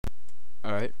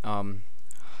Alright,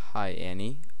 hi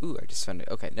Annie. Ooh, I just found it.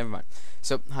 Okay, never mind.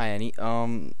 So, hi Annie.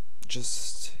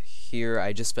 Just here,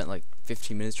 I just spent like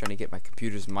 15 minutes trying to get my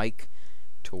computer's mic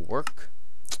to work,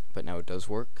 but now it does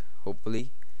work,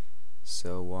 hopefully.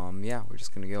 So, yeah, we're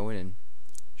just gonna go in and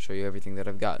show you everything that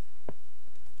I've got.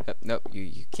 Yep, nope,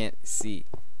 you can't see.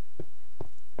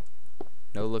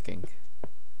 No looking.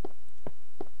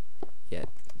 Yet,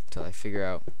 until I figure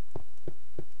out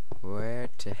where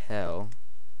to hell.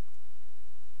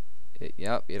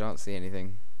 Yep, you don't see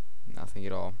anything. Nothing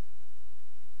at all.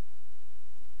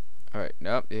 Alright,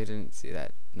 nope, you didn't see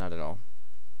that. Not at all.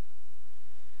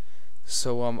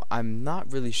 So, I'm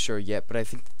not really sure yet, but I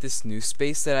think that this new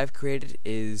space that I've created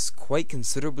is quite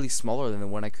considerably smaller than the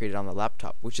one I created on the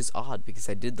laptop, which is odd because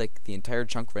I did like the entire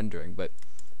chunk rendering, but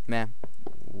meh,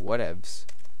 whatevs.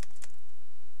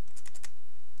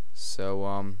 So,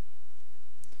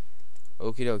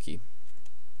 okie dokie.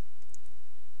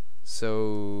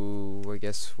 So, I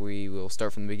guess we will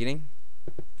start from the beginning.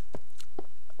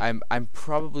 I'm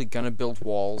probably gonna build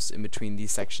walls in between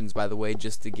these sections, by the way,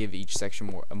 just to give each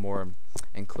section a more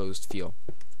enclosed feel.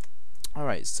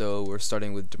 Alright, so we're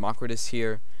starting with Democritus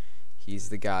here. He's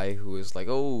the guy who is like,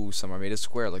 oh, some are made of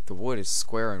square, like the wood is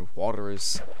square and water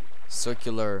is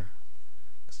circular.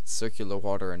 It's circular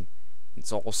water and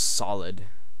it's all solid.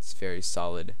 It's very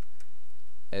solid.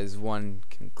 As one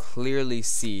can clearly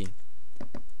see,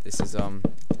 this is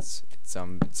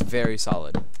it's very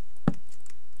solid.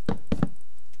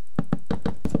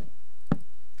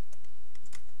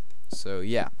 So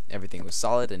yeah, everything was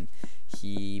solid, and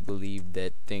he believed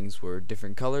that things were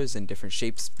different colors and different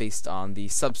shapes based on the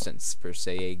substance. Per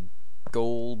se, a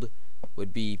gold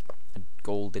would be a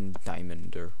golden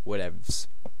diamond or whatevs,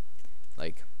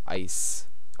 like ice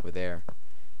over there,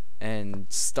 and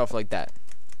stuff like that.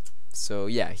 So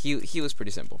yeah, he was pretty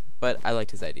simple, but I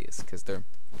liked his ideas because they're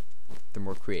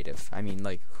more creative. I mean,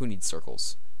 like, who needs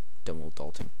circles? Dumb old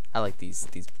Dalton. I like these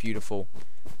beautiful,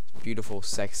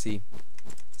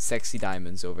 sexy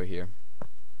diamonds over here.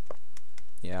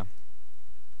 Yeah.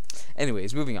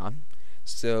 Anyways, moving on.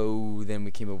 So then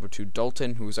we came over to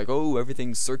Dalton, who was like, oh,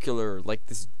 everything's circular, like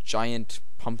this giant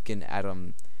pumpkin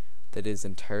atom that is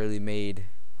entirely made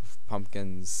of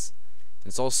pumpkins.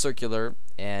 It's all circular,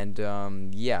 and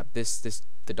yeah, the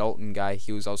Dalton guy,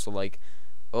 he was also like,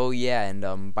 oh yeah,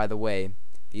 and by the way,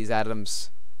 these atoms,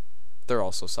 they're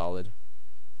also solid.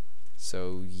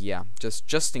 So yeah,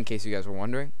 just in case you guys were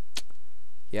wondering.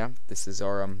 Yeah, this is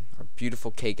our beautiful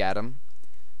cake atom,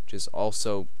 which is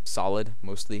also solid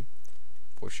mostly.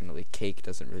 Fortunately, cake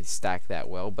doesn't really stack that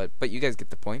well, but you guys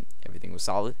get the point. Everything was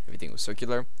solid, everything was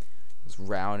circular, it was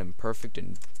round and perfect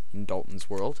in Dalton's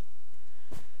world.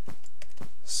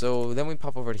 So then we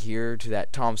pop over here to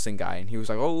that Thomson guy, and he was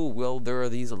like, oh, well, there are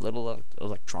these little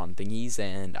electron thingies,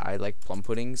 and I like plum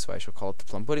pudding, so I shall call it the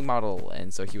plum pudding model.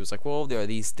 And so he was like, well, there are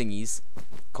these thingies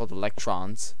called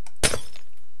electrons.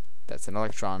 That's an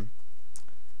electron,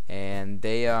 and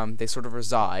they sort of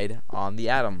reside on the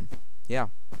atom. Yeah,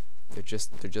 they're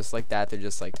just like that. They're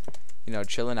just like, you know,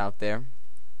 chilling out there.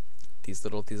 These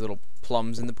little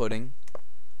plums in the pudding.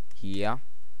 Yeah.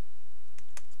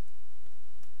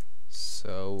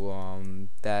 So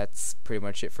that's pretty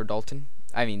much it for Dalton.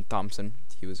 I mean Thomson.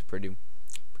 He was a pretty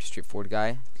straightforward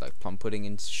guy, like plum pudding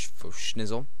and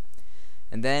schnizzle.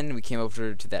 And then we came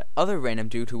over to that other random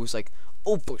dude who was like,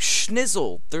 oh, but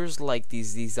schnizzle, there's like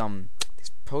these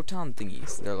proton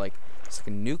thingies. They're like, it's like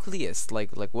a nucleus. Like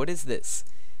what is this?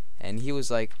 And he was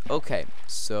like, okay,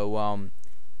 so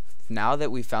now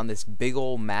that we found this big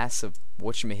old mass of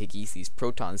whatchamahickeys, these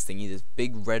protons thingy, this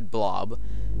big red blob,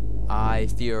 I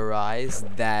theorize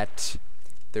that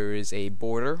there is a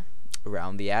border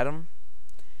around the atom,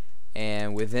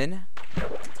 and within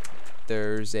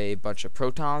there's a bunch of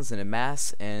protons and a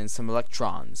mass and some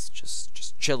electrons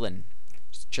just chilling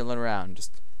around,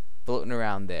 just floating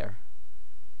around there.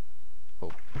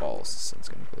 Oh, balls, the sun's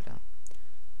gonna go down.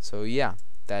 So yeah,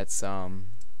 that's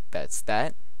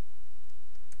that.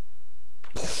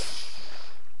 It's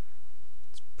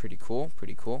pretty cool.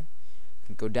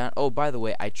 Can go down. Oh, by the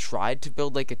way, I tried to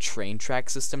build like a train track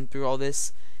system through all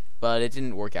this, but it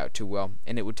didn't work out too well,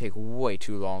 and it would take way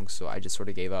too long, so I just sort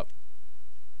of gave up.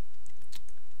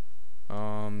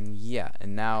 Yeah,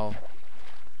 and now,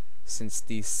 since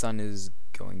the sun is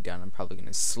going down, I'm probably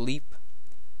gonna sleep,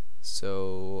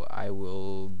 so I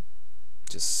will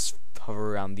just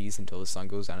hover around these until the sun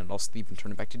goes down, and I'll sleep and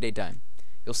turn it back to daytime.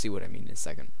 You'll see what I mean in a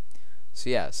second. So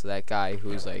yeah, so that guy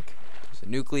who's like, there's a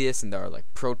nucleus and there are like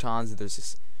protons, and there's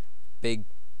this big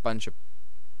bunch of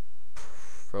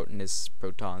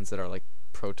protons that are like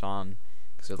proton,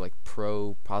 because they're like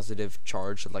positive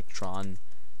charged electron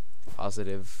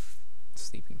Positive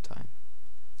sleeping time.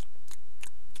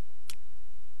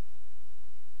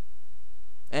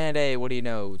 And hey, what do you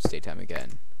know? It's daytime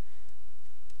again.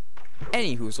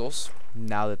 Any hoozles,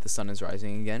 now that the sun is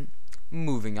rising again,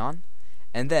 moving on.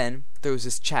 And then there was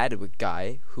this Chadwick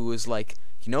guy who was like,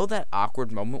 you know that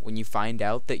awkward moment when you find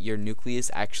out that your nucleus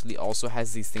actually also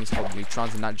has these things called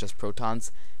neutrons and not just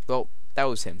protons? Well, that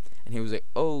was him. And he was like,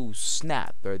 oh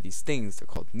snap, there are these things, they're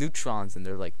called neutrons, and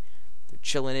they're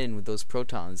chilling in with those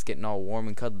protons, getting all warm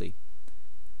and cuddly.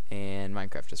 And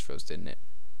Minecraft just froze, didn't it?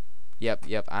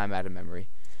 Yep, I'm out of memory.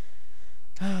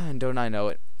 And don't I know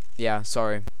it? Yeah,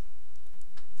 sorry.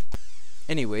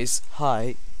 Anyways,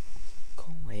 hi. Go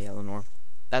away, Eleanor.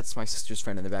 That's my sister's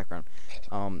friend in the background.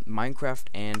 Minecraft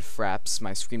and Fraps.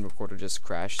 My screen recorder just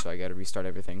crashed, so I gotta restart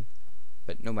everything.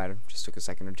 But no matter, just took a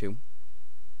second or two.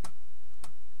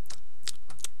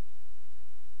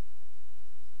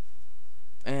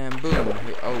 And boom.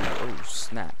 Oh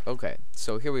snap. Okay,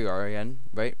 so here we are again,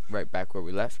 right back where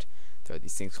we left. There are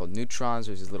these things called neutrons.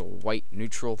 There's these little white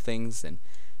neutral things, and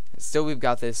still we've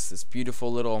got this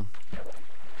beautiful little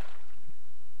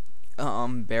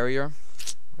barrier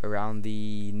around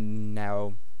the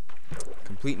now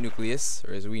complete nucleus,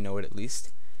 or as we know it at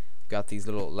least. We've got these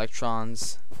little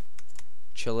electrons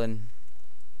chilling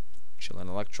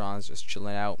electrons, just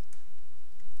chilling out.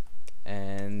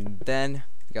 And then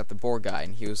we got the Bohr guy,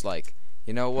 and he was like,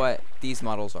 you know what, these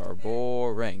models are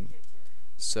boring.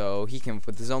 So he came up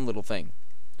with his own little thing,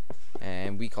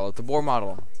 and we call it the Bohr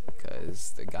model,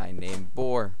 because the guy named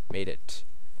Bohr made it.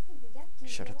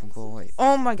 Shut up and go away.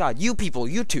 Oh my god, you people,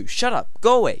 you two, shut up,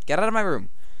 go away, get out of my room.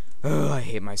 Ugh, I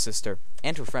hate my sister,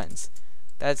 and her friends.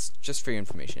 That's just for your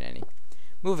information, Annie.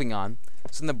 Moving on,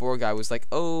 so then the Bohr guy was like,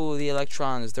 oh, the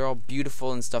electrons, they're all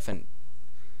beautiful and stuff, and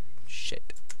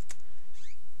shit.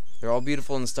 They're all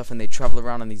beautiful and stuff, and they travel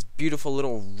around on these beautiful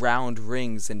little round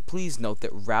rings, and please note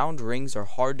that round rings are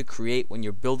hard to create when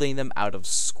you're building them out of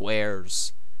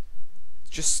squares.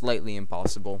 It's just slightly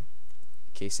impossible,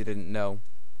 in case you didn't know.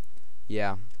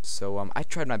 Yeah, so I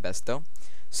tried my best though.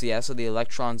 So yeah, so the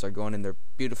electrons are going in their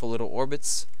beautiful little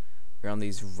orbits around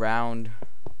these round,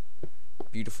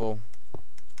 beautiful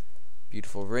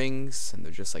rings, and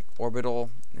they're just like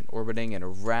orbital and orbiting and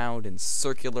around in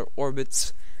circular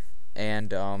orbits.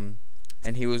 And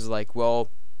he was like, well,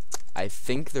 I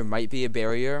think there might be a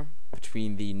barrier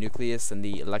between the nucleus and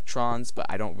the electrons, but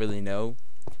I don't really know.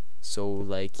 So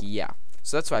like, yeah.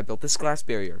 So that's why I built this glass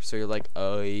barrier. So you're like,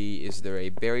 is there a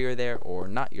barrier there or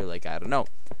not? You're like, I don't know.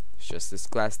 It's just this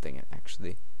glass thing,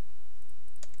 actually.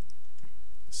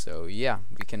 So yeah,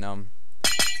 we can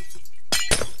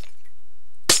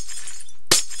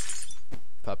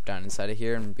pop down inside of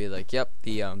here and be like, yep,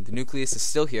 the nucleus is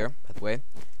still here, by the way.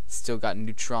 It's still got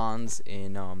neutrons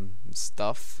in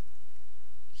stuff.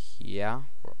 Yeah,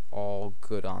 we're all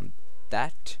good on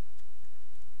that.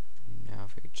 Now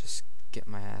if I could just get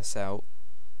my ass out.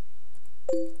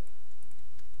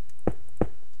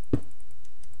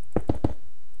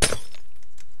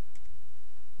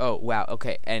 Oh wow,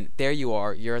 okay, and there you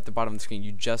are, you're at the bottom of the screen,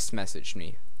 you just messaged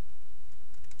me.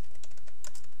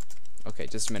 Okay,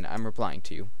 just a minute, I'm replying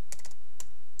to you.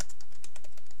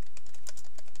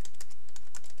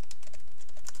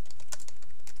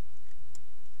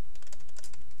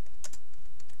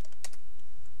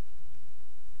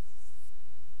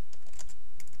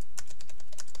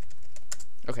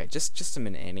 Okay, just a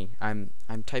minute, Annie. I'm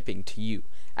typing to you.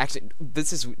 Actually,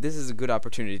 this is a good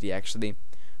opportunity. Actually,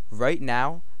 right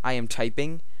now I am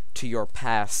typing to your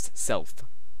past self.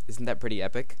 Isn't that pretty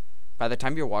epic? By the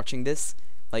time you're watching this,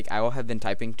 like I will have been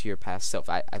typing to your past self.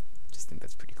 I just think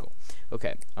that's pretty cool.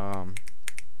 Okay.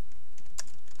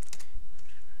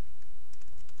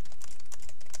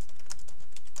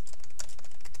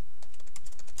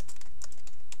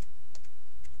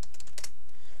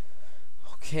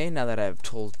 Okay, now that I've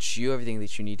told you everything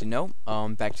that you need to know,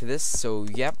 back to this. So,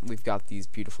 yep, we've got these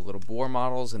beautiful little Bohr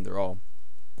models, and they're all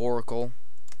Bohrical,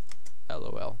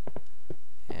 LOL.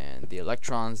 And the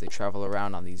electrons, they travel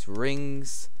around on these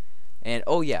rings. And,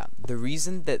 oh yeah, the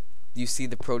reason that you see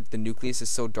the nucleus is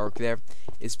so dark there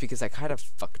is because I kind of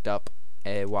fucked up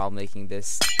while making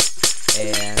this.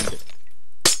 And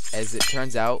as it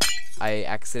turns out, I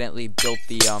accidentally built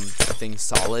the thing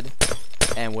solid.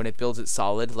 And when it builds it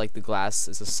solid, like the glass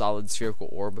is a solid spherical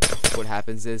orb, what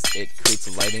happens is it creates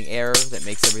a lighting error that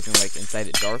makes everything like inside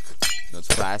it dark. You know,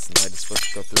 it's glass and light is supposed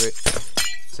to go through it.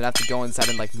 So I have to go inside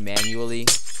and like manually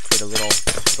create a little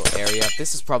area.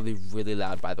 This is probably really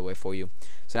loud, by the way, for you.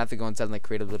 So I have to go inside and like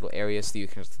create a little area so you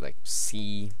can like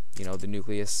see, you know, the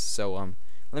nucleus. So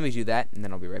let me do that, and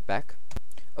then I'll be right back.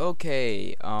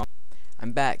 Okay,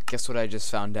 I'm back. Guess what I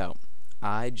just found out?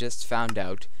 I just found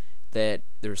out that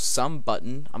there's some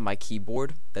button on my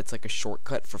keyboard that's like a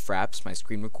shortcut for Fraps, my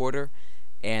screen recorder,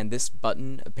 and this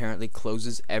button apparently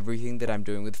closes everything that I'm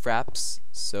doing with Fraps.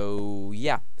 So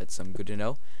yeah, that's good to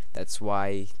know. That's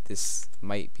why this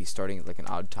might be starting at like an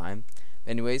odd time.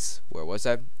 Anyways, where was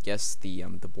I? Yes, the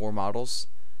Bohr models.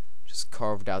 Just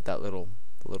carved out that the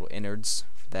little innards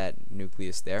for that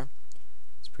nucleus there.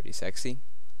 It's pretty sexy.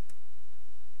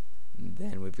 And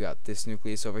then we've got this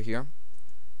nucleus over here,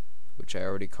 which I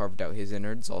already carved out his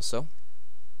innards also.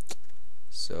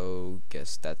 So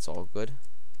guess that's all good.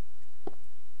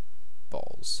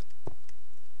 Balls.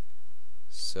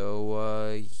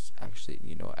 So actually,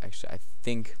 you know, I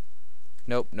think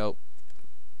nope,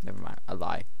 never mind, I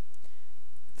lie.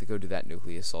 To go to that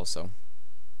nucleus also.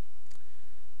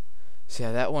 So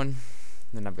yeah, that one.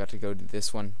 Then I've got to go to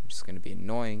this one, which is going to be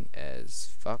annoying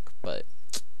as fuck, but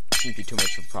shouldn't be too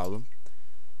much of a problem.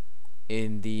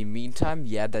 In the meantime,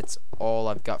 yeah, that's all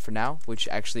I've got for now, which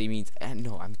actually means,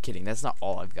 no, I'm kidding, that's not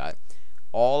all I've got.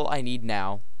 All I need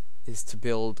now is to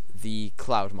build the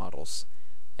cloud models,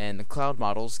 and the cloud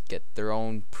models get their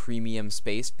own premium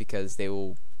space because they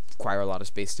will require a lot of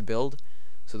space to build.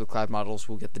 So the cloud models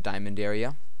will get the diamond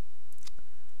area.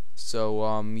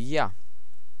 So yeah,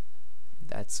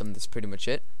 that's pretty much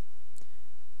it.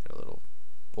 Got a little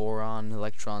boron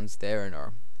electrons there in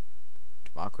our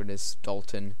Democritus,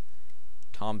 Dalton,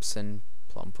 Thomson,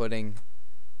 plum pudding,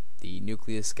 the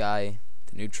nucleus guy,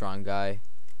 the neutron guy.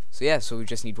 So yeah, so we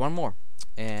just need one more,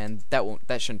 and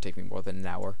that shouldn't take me more than an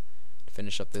hour to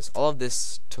finish up this. All of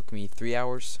this took me 3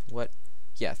 hours. What?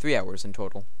 Yeah, 3 hours in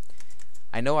total.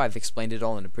 I know I've explained it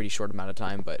all in a pretty short amount of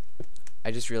time, but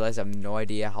I just realized I have no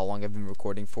idea how long I've been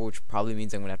recording for, which probably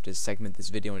means I'm gonna have to segment this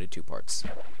video into 2 parts.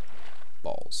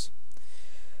 Balls.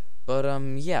 But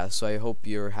yeah, so I hope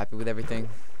you're happy with everything,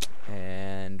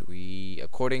 and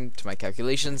according to my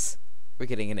calculations, we're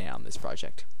getting an A on this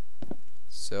project.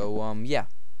 So yeah,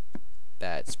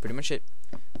 that's pretty much it.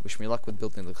 Wish me luck with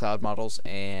building the cloud models,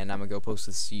 and I'm gonna go post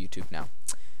this to YouTube now.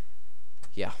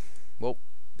 Yeah, well,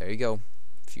 there you go,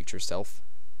 future self.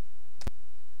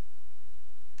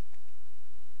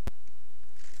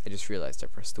 I just realized I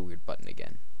pressed the weird button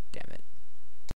again. Damn it.